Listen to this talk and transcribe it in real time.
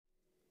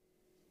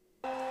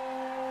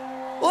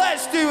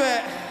Let's do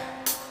it.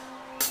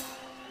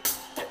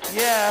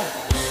 Yeah.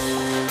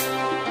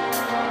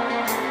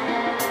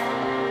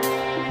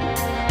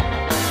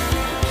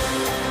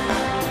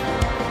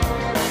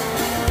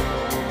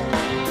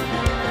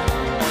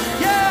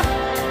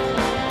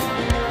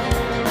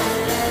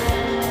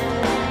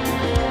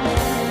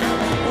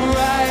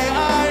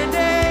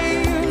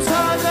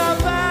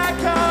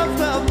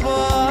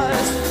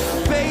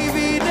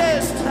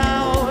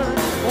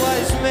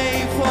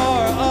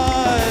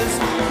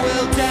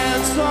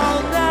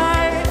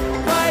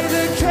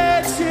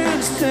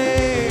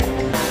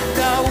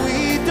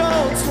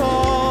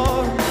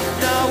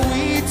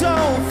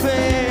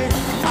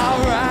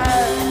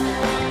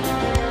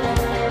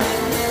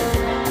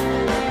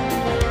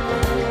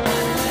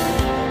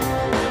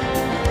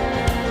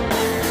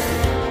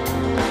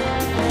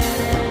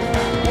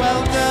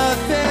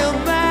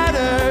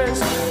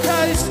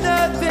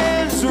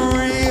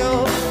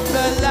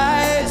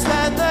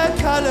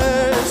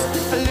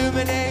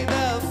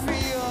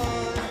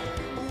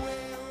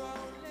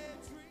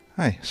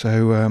 Hi,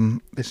 so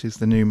this is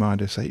the new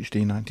Midas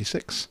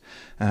HD96.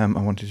 I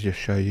wanted to just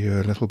show you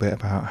a little bit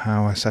about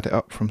how I set it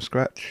up from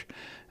scratch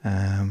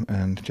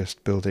and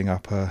just building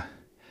up a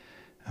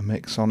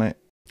mix on it.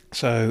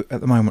 So at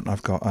the moment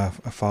I've got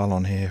a file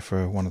on here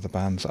for one of the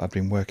bands that I've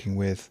been working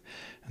with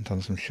and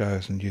done some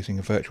shows and using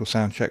a virtual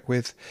sound check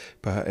with,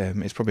 but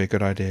it's probably a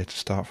good idea to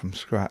start from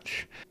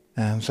scratch.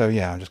 So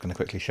yeah, I'm just going to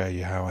quickly show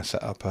you how I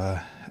set up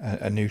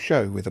a new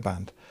show with a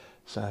band.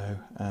 So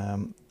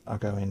I'll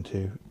go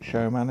into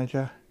Show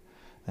Manager,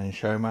 then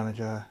Show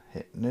Manager,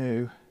 hit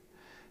New,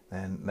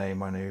 then name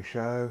my new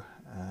show.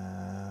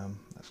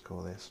 Let's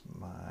call this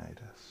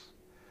Midas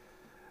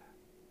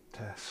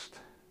Test.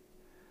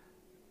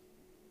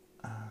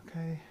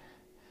 Okay,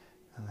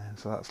 and then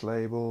so that's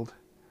labelled,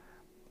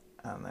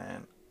 and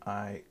then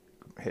I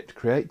hit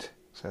Create.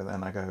 So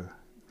then I go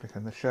click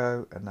on the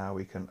show, and now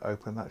we can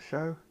open that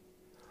show.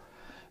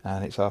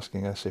 And it's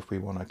asking us if we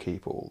want to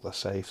keep all the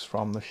saves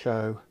from the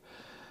show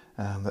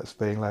that's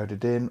being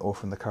loaded in, or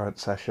from the current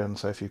session.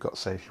 So if you've got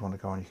saves you want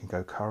to go on, you can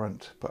go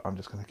current, but I'm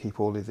just going to keep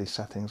all of these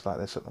settings like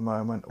this at the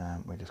moment.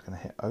 We're just going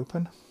to hit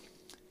open.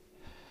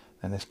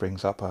 Then this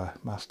brings up a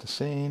master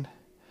scene,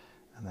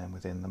 and then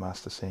within the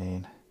master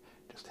scene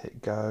just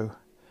hit go,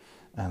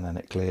 and then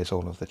it clears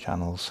all of the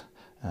channels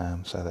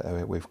so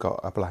that we've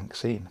got a blank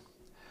scene.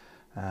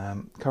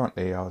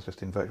 Currently I was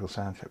just in virtual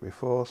sound check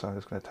before, so I'm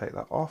just going to take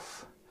that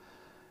off.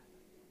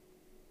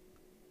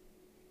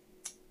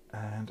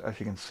 And as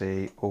you can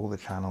see, all the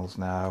channels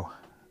now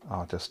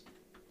are just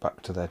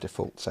back to their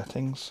default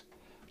settings.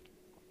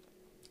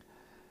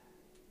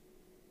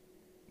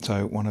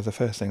 So one of the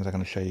first things I'm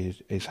going to show you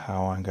is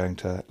how I'm going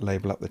to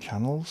label up the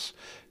channels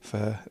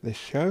for this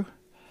show.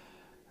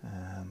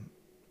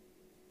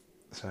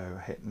 So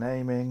hit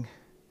naming,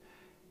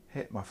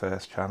 hit my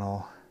first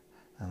channel,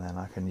 and then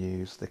I can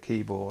use the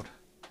keyboard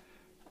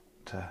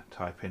to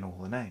type in all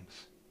the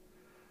names.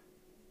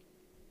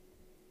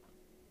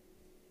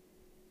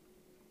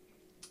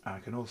 I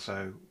can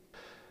also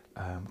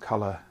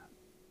colour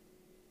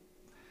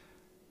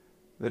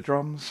the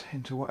drums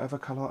into whatever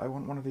colour I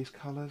want, one of these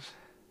colours.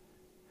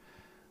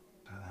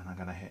 So then I'm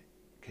going to hit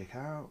kick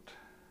out,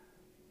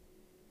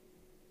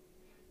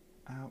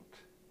 and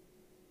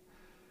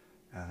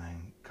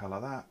then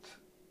colour that,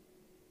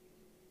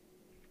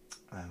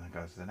 and then I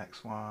go to the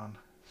next one,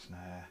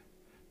 snare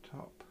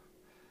top,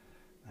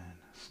 then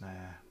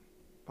snare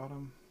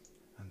bottom,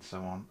 and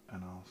so on,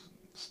 and I'll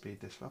speed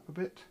this up a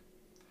bit.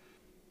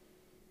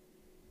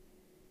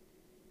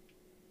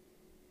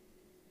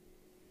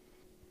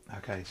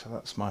 Okay, so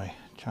that's my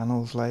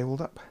channels labelled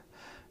up.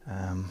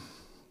 Then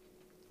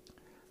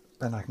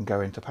I can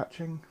go into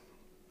patching.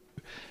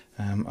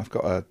 I've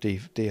got a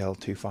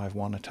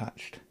DL251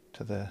 attached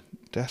to the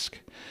desk,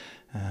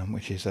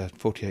 which is a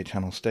 48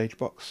 channel stage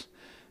box.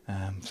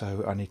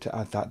 So I need to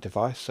add that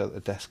device so that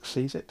the desk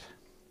sees it.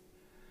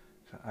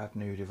 So add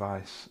new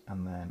device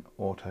and then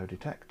auto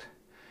detect,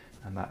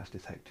 and that has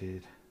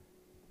detected,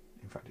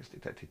 in fact it's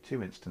detected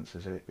 2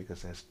 instances of it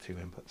because there's 2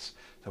 inputs.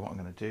 So what I'm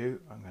going to do,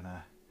 I'm going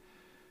to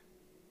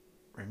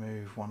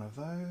remove one of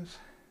those,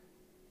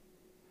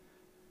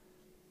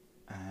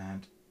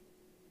 and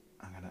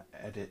I'm going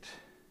to edit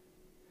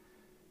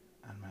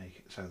and make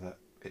it so that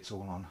it's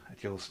all on a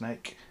dual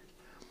snake.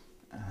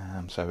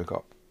 So we've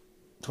got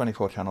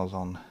 24 channels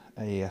on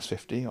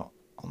AES50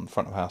 on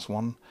front of house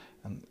 1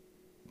 and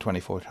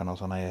 24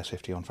 channels on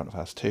AES50 on front of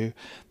house 2.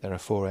 There are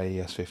 4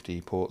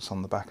 AES50 ports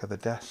on the back of the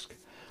desk,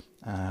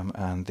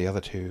 and the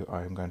other 2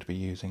 I'm going to be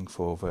using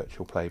for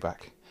virtual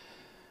playback.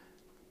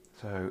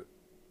 So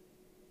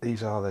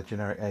these are the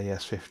generic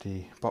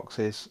AES50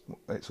 boxes.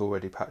 It's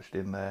already patched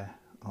in there,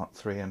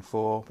 3 and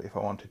 4, but if I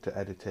wanted to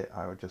edit it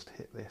I would just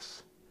hit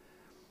this,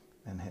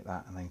 then hit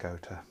that, and then go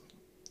to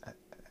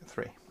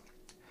 3.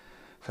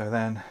 So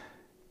then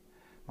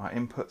my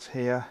inputs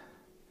here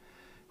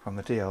from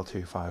the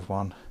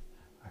DL251,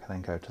 I can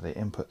then go to the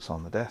inputs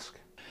on the desk.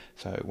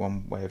 So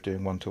one way of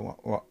doing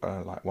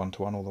like one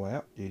to one all the way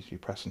up is you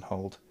press and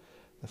hold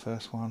the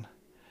first one,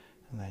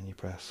 and then you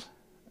press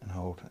and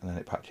hold, and then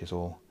it patches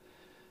all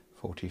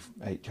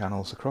 48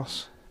 channels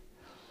across.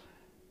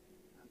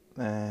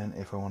 Then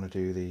if I want to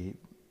do the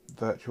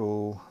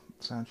virtual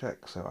sound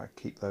check, so I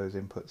keep those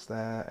inputs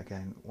there,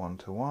 again 1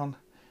 to 1,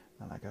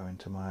 and I go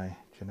into my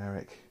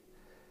generic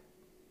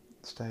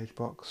stage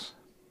box,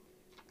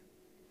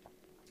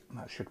 and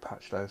that should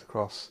patch those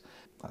across.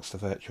 That's the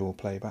virtual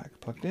playback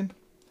plugged in,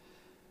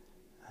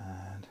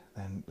 and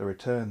then the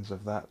returns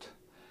of that,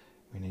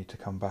 we need to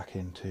come back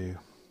into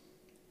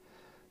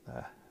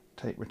the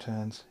tape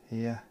returns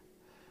here,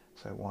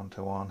 so 1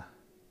 to 1,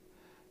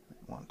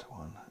 1 to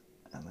 1,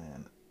 and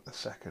then the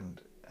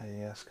second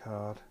AES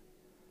card,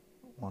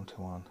 1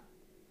 to 1.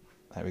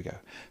 There we go.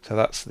 So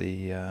that's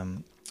the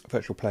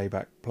virtual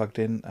playback plugged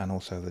in, and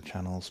also the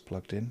channels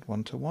plugged in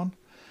 1 to 1.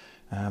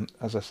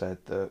 As I said,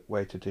 the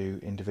way to do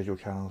individual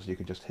channels, you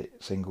can just hit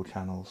single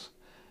channels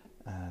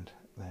and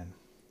then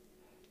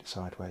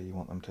decide where you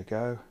want them to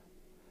go.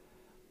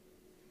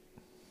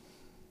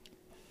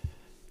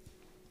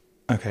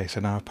 Okay, so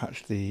now I've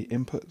patched the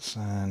inputs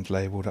and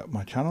labelled up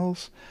my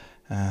channels.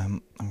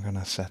 I'm going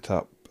to set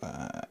up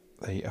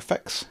the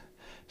effects.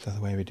 So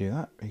the way we do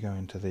that, we go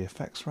into the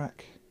effects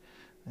rack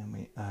and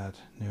we add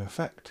new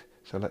effect.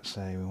 So let's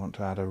say we want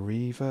to add a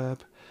reverb.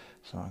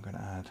 So I'm going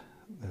to add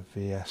the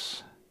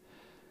VS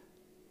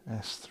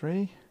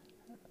S3,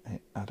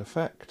 add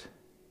effect.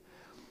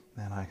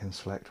 Then I can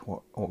select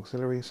what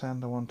auxiliary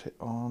send I want it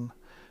on.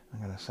 I'm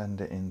going to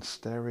send it in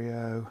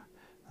stereo.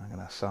 I'm going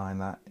to assign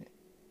that.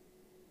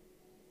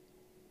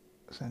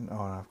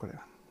 Oh, I've got it.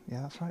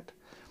 Yeah, that's right.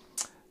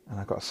 And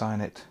I've got to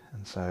assign it,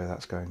 and so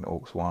that's going to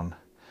aux 1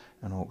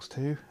 and aux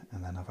 2,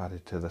 and then I've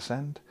added to the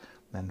send.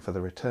 Then for the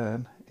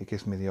return, it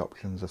gives me the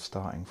options of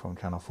starting from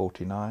channel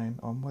 49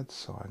 onwards.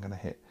 So I'm going to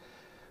hit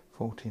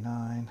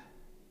 49,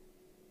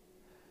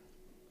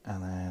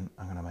 and then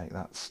I'm going to make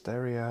that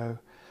stereo.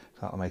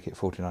 So that'll make it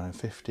 49 and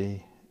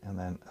 50, and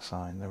then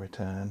assign the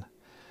return.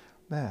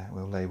 There,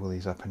 we'll label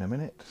these up in a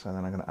minute. So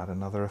then I'm going to add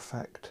another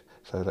effect.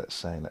 So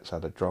let's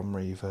add a drum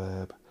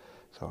reverb.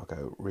 So I'll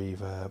go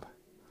reverb.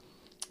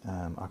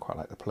 I quite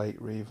like the plate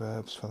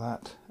reverbs for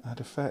that. Add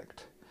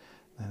effect.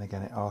 Then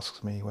again, it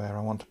asks me where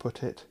I want to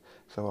put it.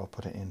 So I'll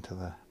put it into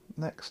the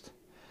next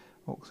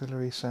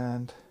auxiliary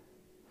send.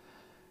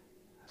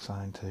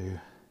 Assign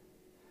to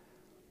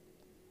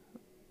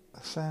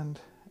the send,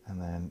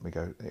 and then we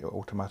go. It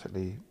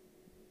automatically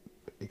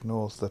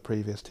ignores the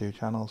previous 2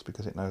 channels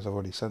because it knows I've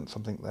already sent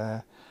something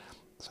there.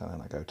 So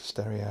then I go to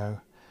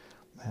stereo,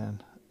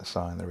 then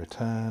assign the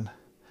return.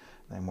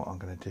 Then what I'm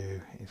going to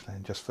do is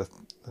then, just for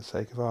the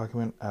sake of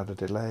argument, add a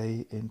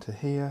delay into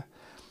here.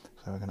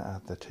 So we're going to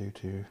add the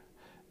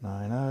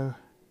 2290,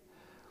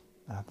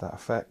 add that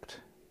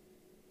effect,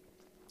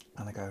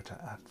 and I go to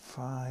add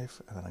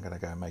 5, and then I'm going to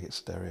go and make it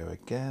stereo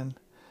again,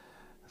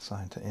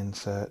 assign to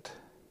insert,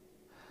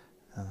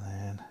 and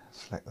then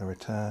select the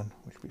return,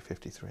 which would be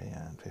 53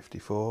 and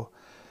 54.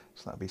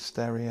 So that'll be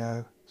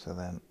stereo, so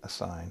then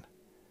assign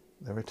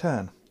the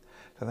return.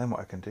 So then what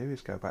I can do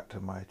is go back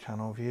to my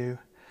channel view,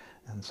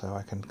 and so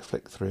I can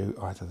flick through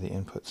either the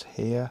inputs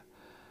here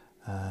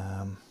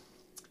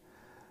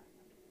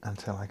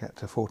until I get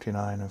to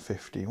 49 and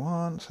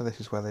 51. So this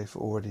is where they've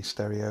already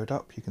stereoed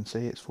up. You can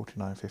see it's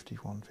 49,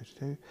 51,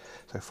 52.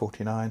 So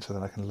 49, so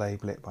then I can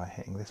label it by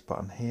hitting this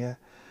button here.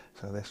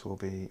 So this will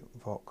be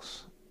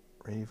Vox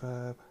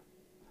Reverb,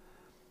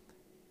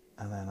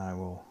 and then I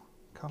will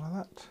colour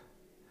that.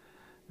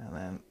 And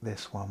then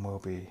this one will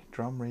be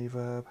Drum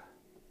Reverb.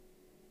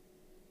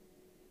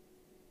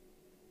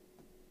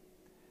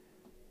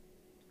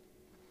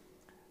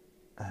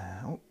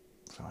 Oh,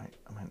 sorry,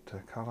 I meant to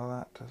colour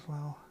that as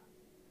well.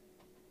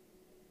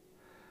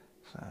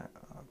 So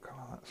I'll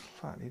colour that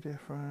slightly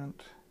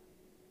different.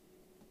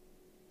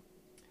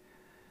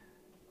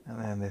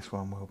 And then this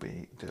one will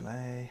be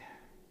delay.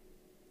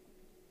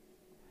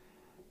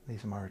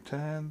 These are my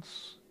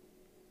returns.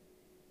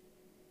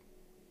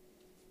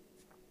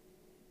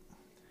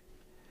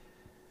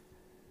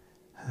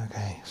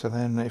 Okay, so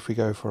then if we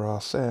go for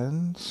our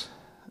sends,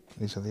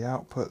 these are the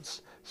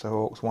outputs. So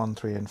aux 1,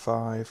 3 and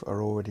 5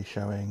 are already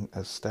showing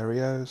as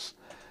stereos.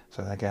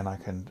 So again, I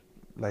can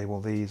label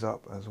these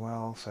up as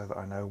well so that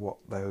I know what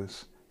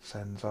those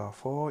sends are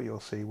for. You'll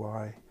see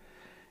why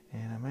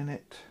in a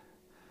minute.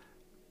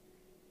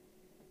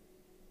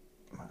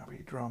 That'll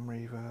be drum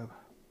reverb.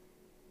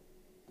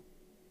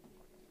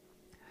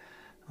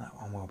 That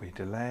one will be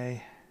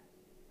delay.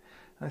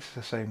 And this is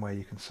the same way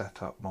you can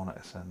set up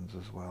monitor sends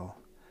as well.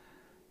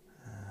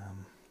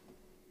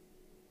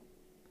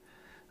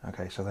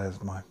 Okay, so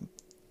there's my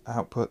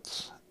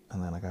outputs,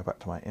 and then I go back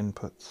to my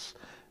inputs,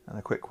 and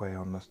a quick way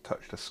on the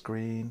touch the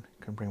screen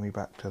can bring me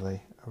back to the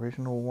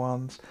original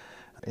ones.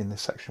 In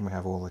this section we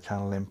have all the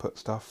channel input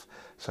stuff.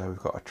 So we've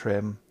got a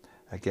trim,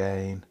 a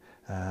gain,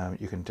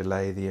 you can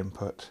delay the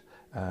input,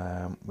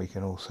 we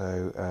can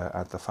also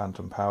add the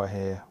phantom power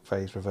here,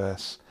 phase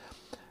reverse,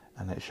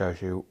 and it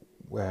shows you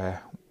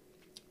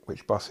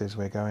which buses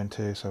we're going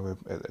to. So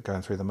we're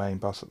going through the main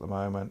bus at the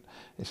moment.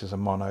 This is a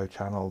mono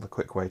channel. The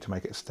quick way to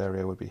make it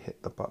stereo would be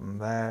hit the button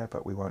there,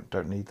 but we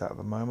don't need that at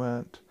the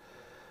moment.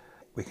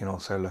 We can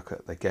also look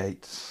at the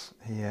gates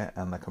here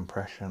and the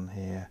compression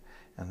here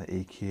and the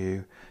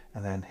EQ,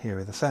 and then here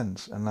are the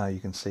sends, and now you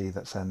can see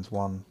that sends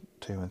 1,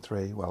 2 and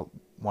 3, well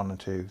 1 and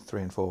 2,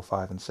 3 and 4,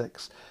 5 and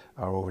 6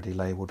 are already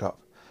labelled up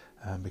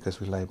because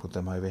we labelled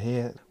them over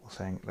here. We're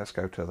saying let's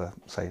go to the,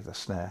 say, the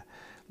snare,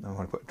 and we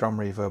want to put drum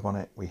reverb on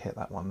it. We hit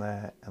that one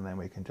there, and then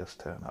we can just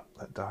turn up,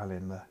 dial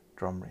in the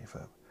drum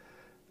reverb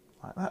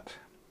like that,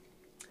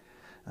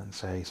 and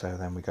say, so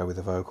then we go with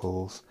the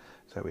vocals,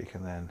 so we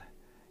can then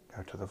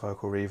go to the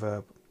vocal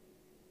reverb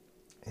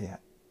here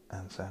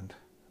and send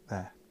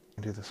there. We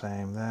can do the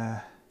same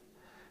there,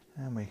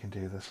 and we can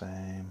do the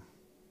same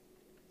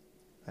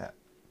there.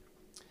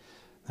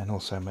 Then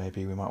also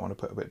maybe we might want to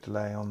put a bit of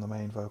delay on the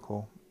main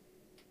vocal,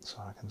 so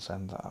I can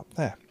send that up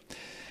there.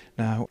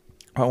 Now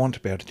what I want to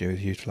be able to do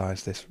is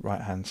utilise this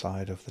right hand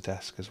side of the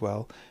desk as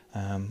well.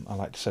 I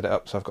like to set it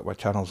up so I've got my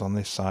channels on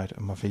this side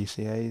and my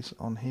VCAs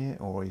on here,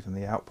 or even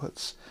the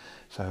outputs.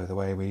 So the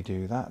way we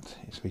do that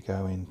is we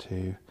go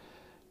into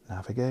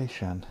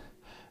navigation,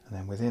 and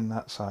then within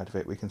that side of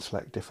it we can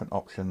select different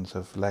options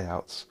of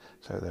layouts.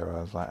 So there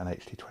are like an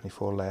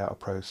HD24 layout, a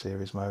Pro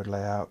Series mode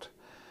layout,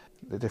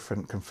 the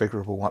different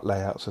configurable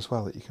layouts as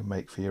well that you can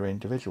make for your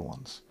individual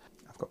ones.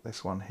 I've got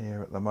this one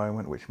here at the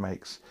moment which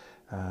makes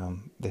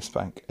this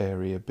bank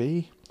area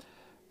B.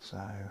 So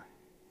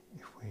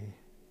if we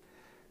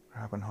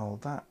grab and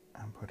hold that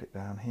and put it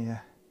down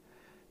here,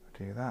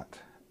 we'll do that,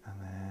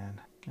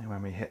 and then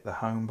when we hit the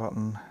home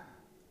button.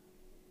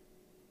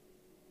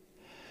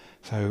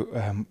 So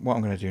what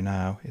I'm going to do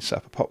now is set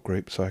up a pop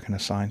group so I can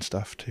assign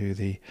stuff to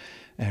the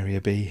area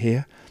B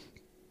here.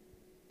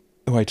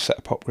 The way to set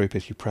a pop group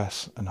is you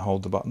press and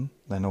hold the button,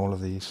 then all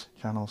of these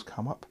channels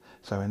come up.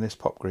 So in this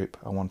pop group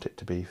I want it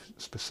to be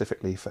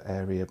specifically for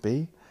area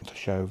B to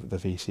show the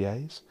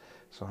VCAs.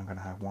 So I'm going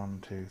to have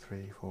 1, 2,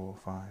 3, 4,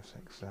 5,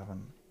 6,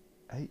 7,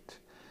 8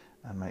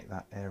 and make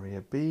that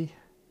area B.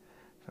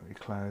 So we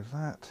close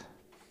that,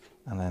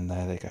 and then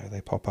there they go,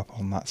 they pop up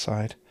on that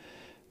side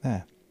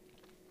there.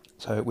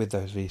 So with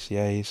those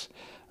VCAs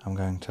I'm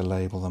going to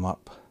label them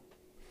up.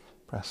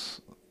 Press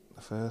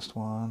the first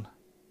one,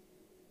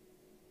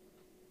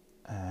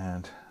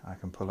 and I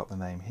can pull up the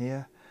name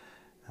here,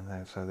 and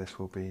then so this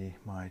will be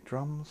my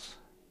drums,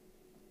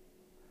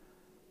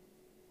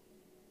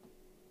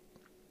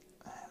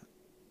 and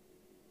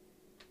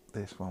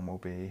this one will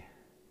be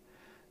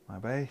my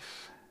bass.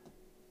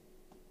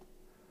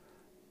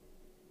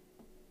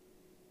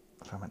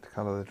 So I meant to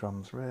colour the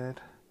drums red,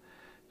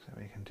 so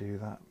we can do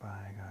that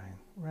by going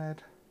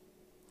red,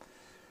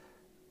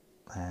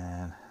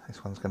 and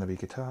this one's going to be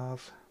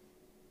guitars.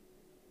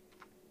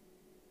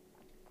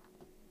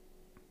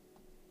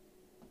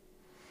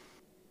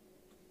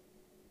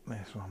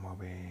 This one will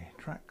be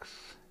tracks.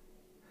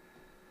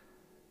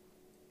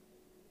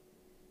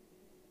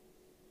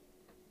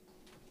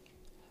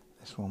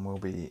 This one will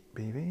be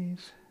BVs.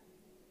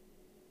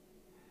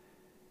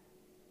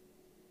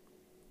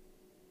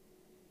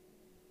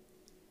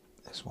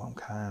 This one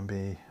can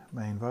be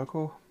main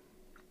vocal.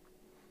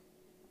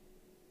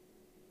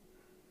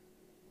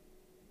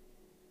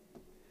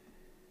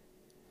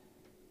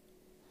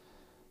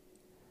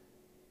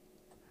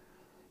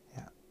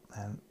 Yeah,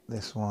 and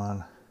this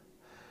one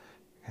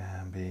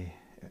can be,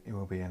 it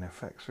will be an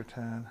effects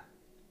return.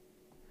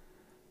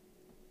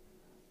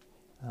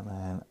 And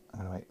then I'm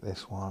going to make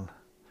this one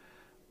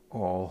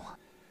all.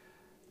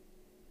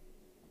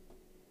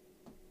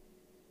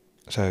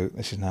 So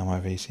this is now my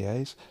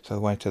VCAs. So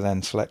the way to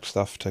then select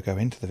stuff to go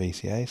into the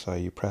VCA, so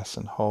you press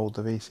and hold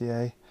the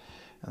VCA,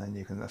 and then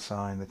you can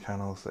assign the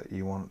channels that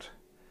you want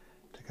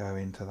to go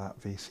into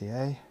that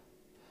VCA.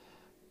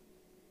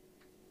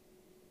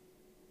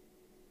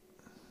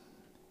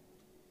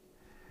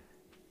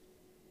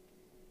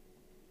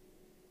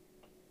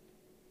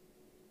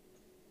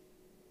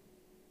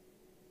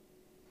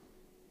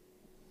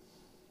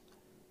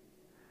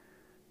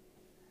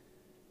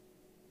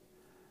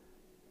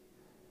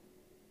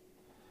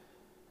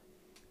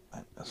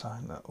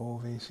 Assign that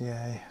all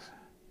VCA.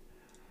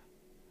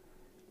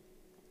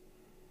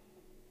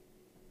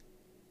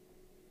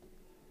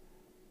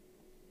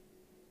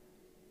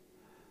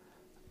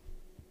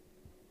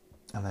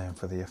 And then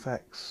for the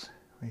effects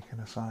we can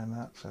assign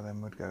that, so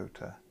then we'd go to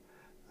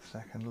the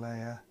second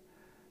layer,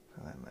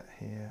 so then that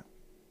here,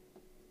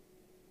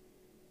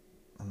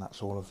 and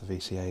that's all of the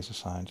VCAs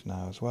assigned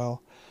now as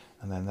well.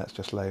 And then let's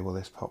just label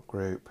this pop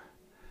group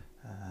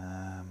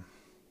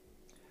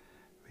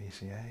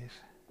VCAs.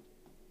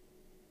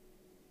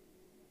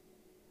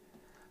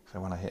 So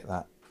when I hit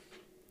that,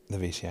 the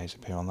VCAs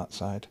appear on that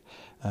side.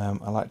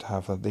 I like to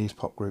have these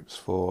pop groups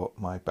for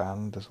my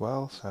band as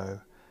well, so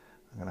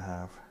I'm going to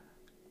have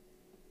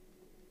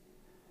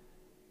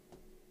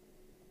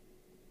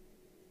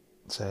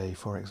say,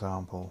 for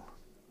example,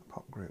 a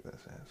pop group that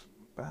says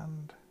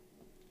band,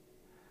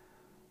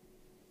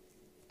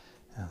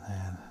 and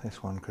then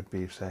this one could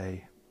be,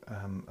 say,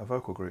 a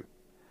vocal group,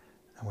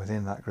 and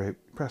within that group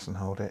press and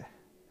hold it,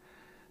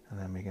 and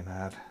then we can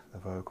add the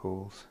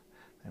vocals.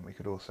 And we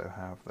could also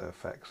have the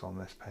effects on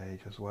this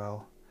page as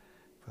well,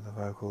 for the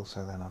vocals.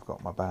 So then I've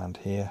got my band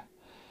here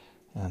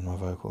and my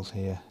vocals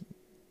here.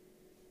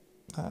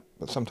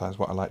 But sometimes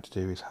what I like to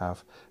do is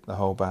have the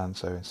whole band,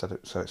 so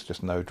it's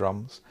just no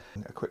drums.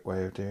 And a quick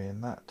way of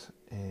doing that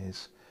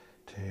is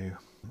to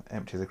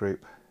empty the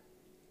group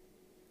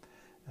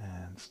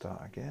and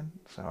start again.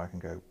 So I can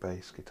go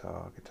bass,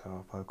 guitar,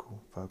 guitar,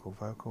 vocal, vocal,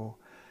 vocal,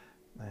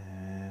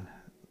 and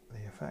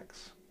the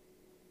effects.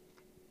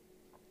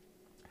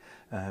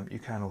 You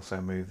can also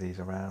move these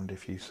around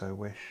if you so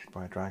wish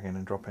by dragging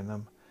and dropping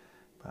them,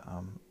 but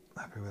I'm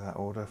happy with that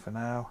order for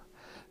now.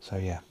 So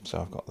yeah,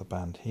 so I've got the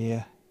band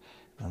here,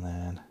 and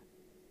then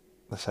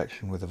the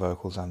section with the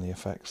vocals and the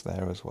effects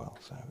there as well.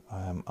 So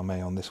I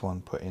may on this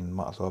one put in,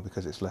 might as well,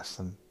 because it's less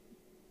than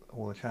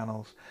all the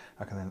channels,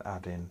 I can then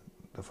add in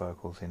the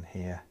vocals in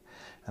here,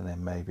 and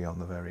then maybe on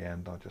the very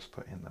end I'll just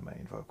put in the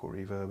main vocal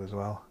reverb as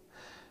well.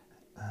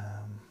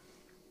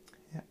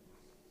 Yeah.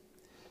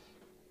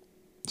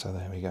 So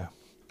there we go.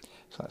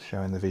 So that's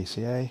showing the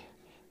VCA.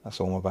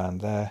 That's all my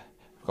band there.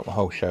 I've got my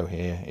whole show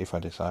here. If I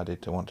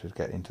decided to want to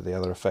get into the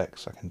other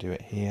effects, I can do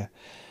it here.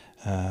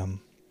 And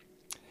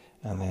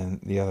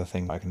then the other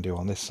thing I can do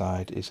on this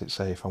side is,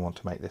 say if I want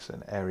to make this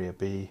an area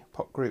B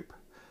pop group,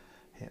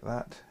 hit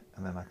that,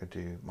 and then I could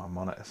do my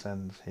monitor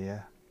sends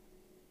here.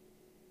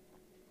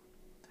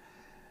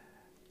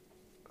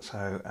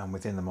 So, and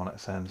within the monitor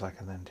sends I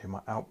can then do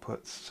my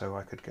outputs, so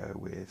I could go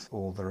with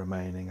all the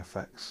remaining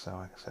effects, so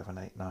like 7,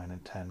 8, 9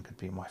 and 10 could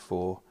be my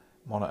 4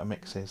 monitor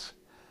mixes.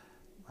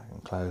 I can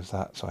close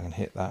that, so I can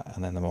hit that,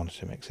 and then the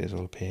monitor mixes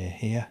will appear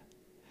here.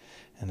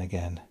 And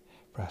again,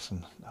 press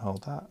and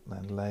hold that,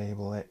 and then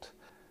label it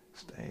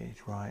stage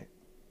right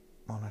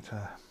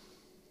monitor.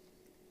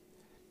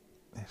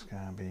 This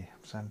can be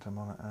center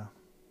monitor.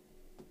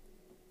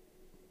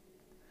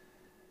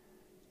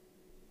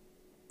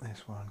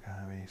 This one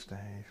can be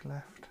stage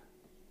left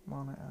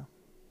monitor.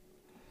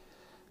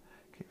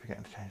 Keep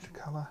forgetting to change the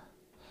colour.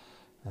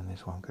 And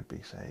this one could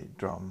be, say,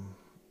 drum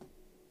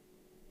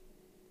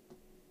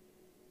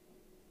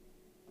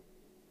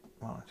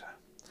monitor.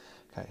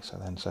 Okay, so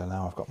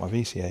now I've got my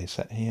VCA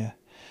set here.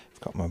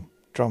 I've got my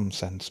drum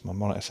sends, my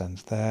monitor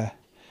sends there.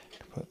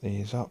 To put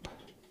these up.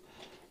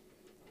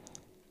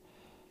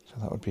 So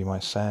that would be my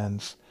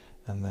sends.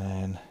 And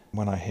then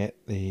when I hit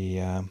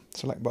the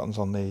select buttons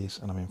on these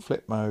and I'm in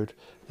flip mode,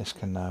 this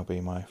can now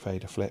be my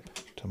fader flip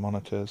to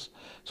monitors.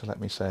 So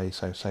let me say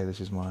this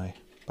is my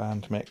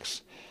band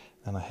mix,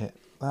 and I hit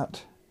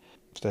that.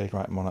 Stage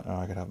right monitor,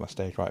 I could have my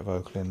stage right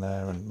vocal in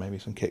there and maybe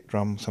some kick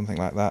drum, something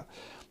like that.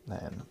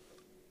 Then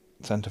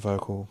center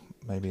vocal,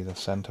 maybe the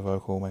center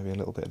vocal, maybe a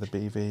little bit of the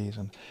BVs,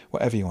 and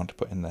whatever you want to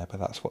put in there,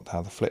 but that's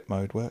how the flip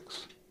mode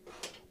works.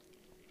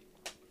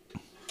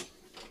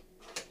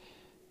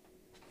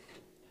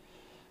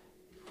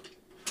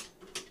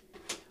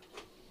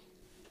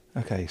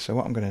 Okay, so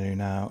what I'm going to do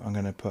now, I'm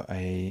going to put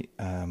a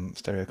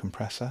stereo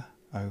compressor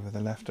over the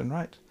left and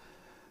right.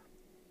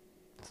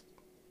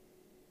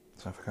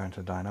 So if I go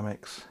into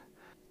dynamics,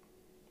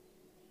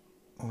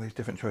 all these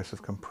different choices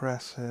of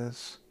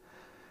compressors.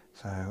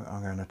 So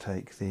I'm going to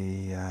take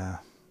the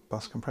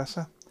bus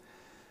compressor,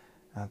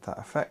 add that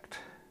effect,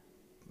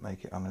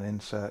 make it on an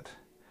insert,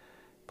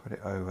 put it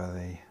over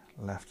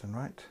the left and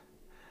right,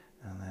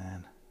 and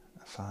then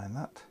assign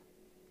that.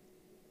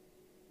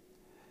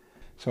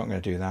 So what I'm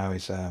going to do now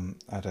is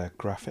add a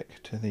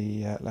graphic to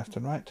the left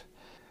and right.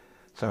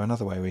 So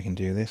another way we can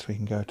do this, we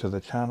can go to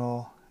the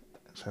channel.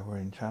 So we're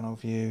in channel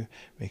view.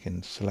 We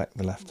can select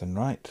the left and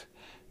right.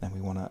 Then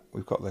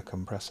we've got the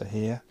compressor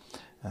here.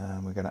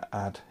 We're going to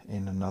add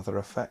in another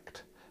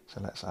effect.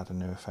 So let's add a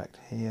new effect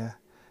here.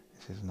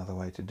 This is another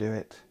way to do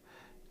it.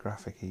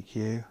 Graphic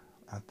EQ,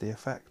 add the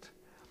effect,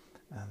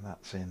 and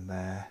that's in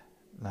there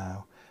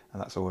now,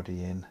 and that's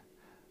already in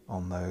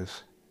on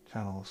those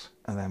channels.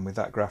 And then with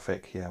that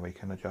graphic, yeah, we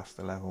can adjust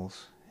the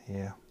levels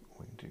here.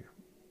 We can do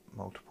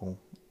multiple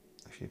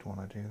if you'd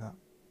want to do that.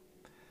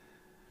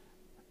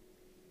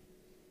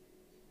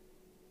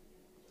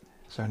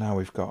 So now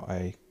we've got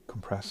a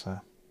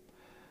compressor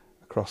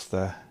across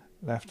the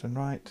left and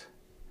right.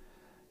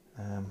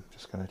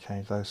 Just going to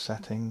change those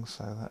settings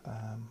so that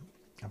I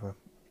have a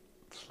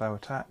slow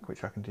attack,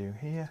 which I can do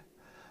here,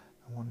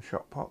 and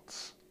one-shot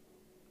pots,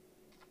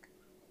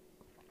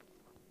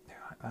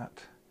 like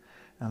that.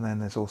 And then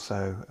there's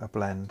also a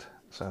blend,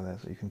 so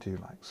you can do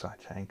like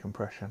sidechain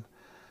compression.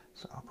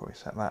 So I'll probably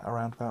set that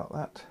around about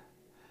that.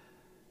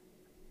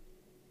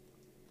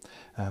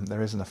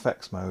 There is an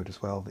effects mode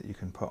as well that you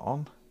can put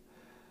on,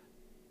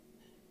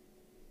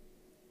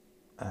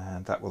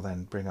 and that will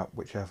then bring up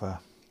whichever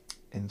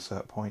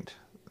insert point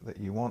that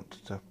you want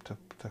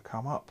to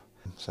come up.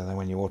 So then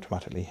when you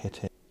automatically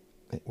hit it,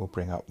 it will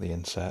bring up the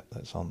insert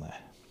that's on there.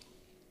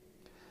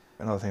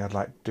 Another thing I'd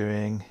like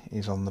doing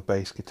is on the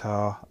bass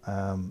guitar,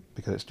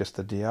 because it's just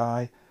the DI,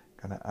 I'm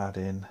going to add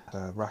in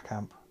a rack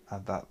amp,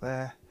 add that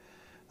there.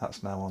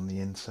 That's now on the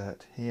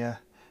insert here.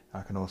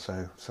 I can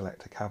also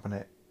select a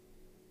cabinet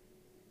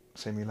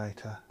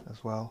simulator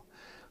as well.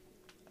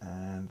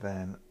 And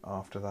then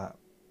after that,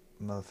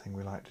 another thing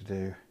we like to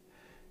do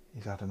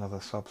is add another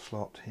sub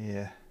slot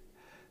here.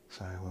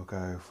 So we'll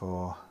go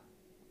for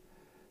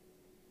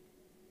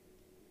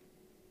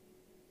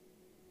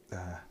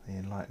the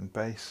enlightened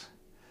bass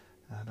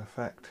and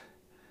effect,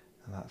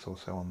 and that's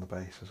also on the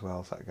bass as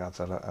well, so that adds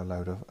a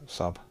load of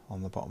sub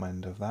on the bottom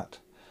end of that.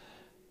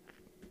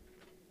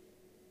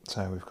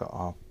 So we've got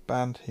our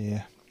band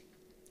here,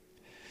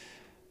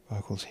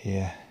 vocals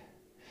here,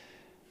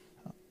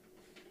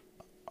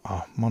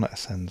 our monitor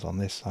sends on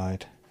this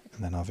side,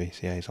 and then our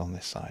VCA's on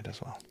this side as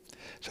well.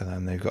 So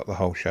then they've got the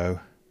whole show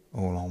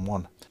all on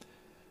one.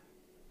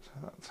 So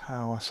that's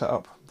how I set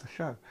up the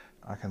show.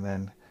 I can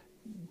then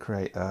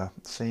create a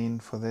scene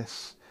for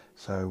this,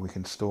 so we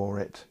can store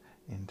it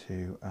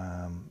into,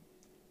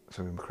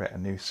 so we can create a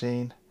new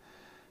scene.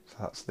 So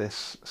that's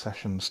this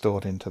session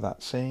stored into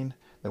that scene.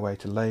 The way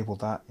to label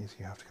that is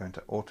you have to go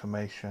into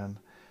automation,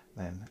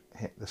 then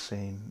hit the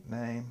scene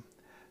name.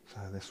 So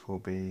this will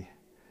be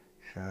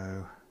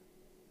show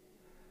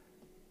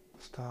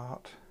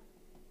start,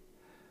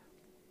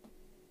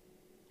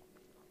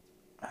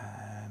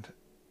 and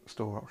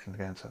store option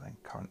again, so then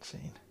current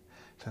scene.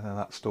 So then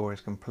that store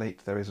is complete.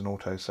 There is an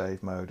auto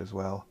save mode as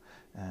well,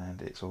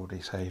 and it's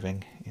already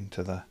saving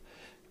into the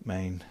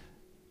main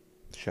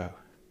show.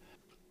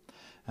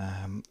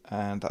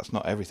 And that's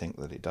not everything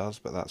that it does,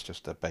 but that's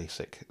just a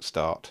basic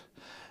start.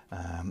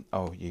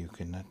 Oh, you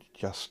can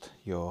adjust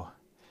your,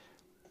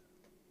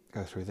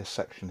 go through this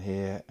section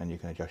here, and you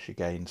can adjust your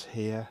gains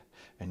here,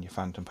 and your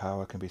phantom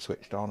power can be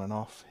switched on and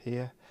off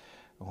here,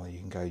 or you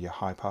can go your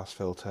high pass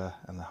filter,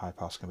 and the high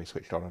pass can be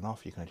switched on and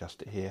off. You can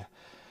adjust it here.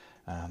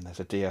 There's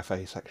a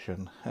DFA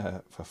section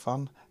for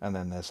fun, and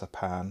then there's a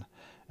pan,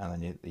 and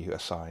then you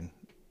assign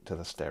to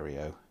the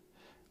stereo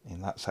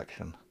in that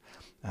section.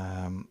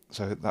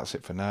 So that's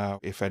it for now.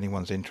 If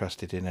anyone's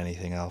interested in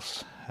anything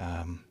else,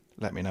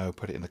 let me know,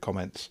 put it in the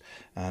comments,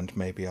 and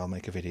maybe I'll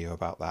make a video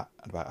about that,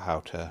 about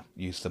how to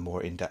use the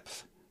more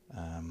in-depth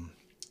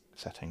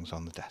settings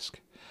on the desk.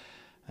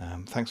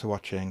 Thanks for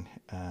watching,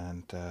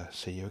 and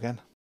see you again.